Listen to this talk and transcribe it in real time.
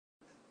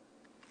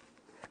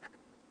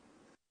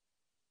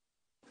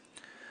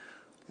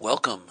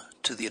Welcome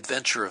to the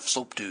adventure of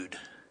Slope Dude.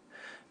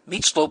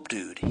 Meet Slope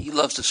Dude. He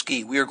loves to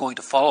ski. We are going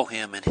to follow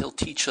him and he'll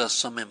teach us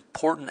some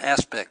important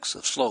aspects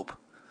of slope.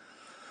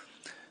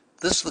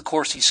 This is the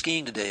course he's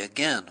skiing today.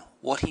 Again,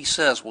 what he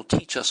says will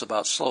teach us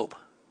about slope.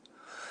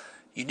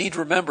 You need to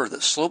remember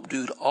that Slope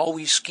Dude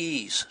always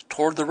skis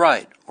toward the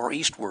right or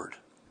eastward.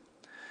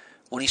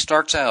 When he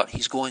starts out,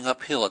 he's going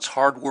uphill. It's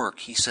hard work.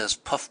 He says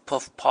puff,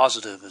 puff,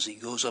 positive as he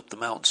goes up the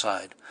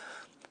mountainside.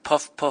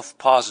 Puff, puff,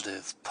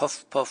 positive,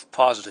 puff, puff,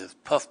 positive,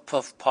 puff,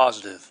 puff,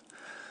 positive.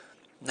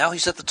 Now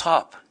he's at the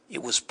top.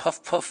 It was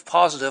puff, puff,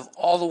 positive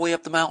all the way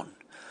up the mountain.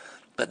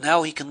 But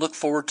now he can look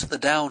forward to the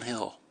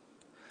downhill.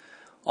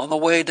 On the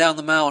way down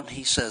the mountain,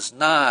 he says,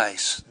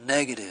 nice,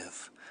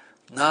 negative,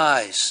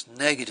 nice,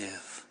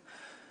 negative.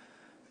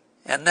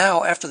 And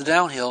now, after the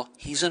downhill,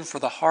 he's in for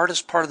the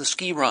hardest part of the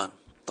ski run,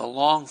 the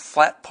long,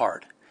 flat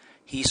part.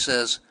 He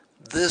says,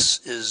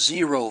 this is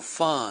zero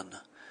fun.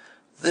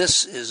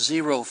 This is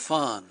zero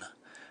fun.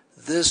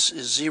 This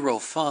is zero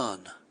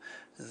fun.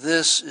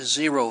 This is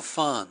zero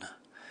fun.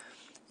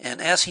 And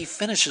as he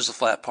finishes the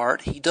flat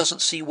part, he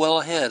doesn't see well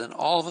ahead, and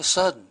all of a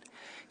sudden,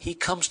 he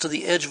comes to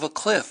the edge of a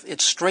cliff.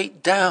 It's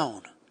straight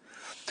down.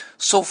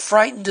 So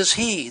frightened is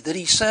he that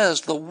he says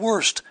the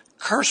worst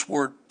curse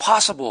word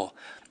possible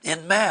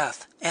in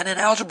math and in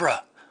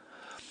algebra.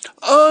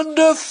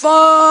 Undefined.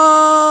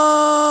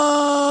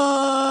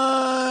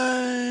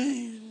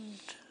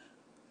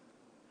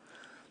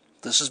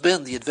 This has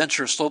been the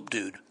adventure of Slope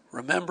Dude.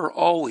 Remember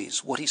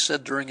always what he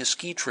said during his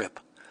ski trip.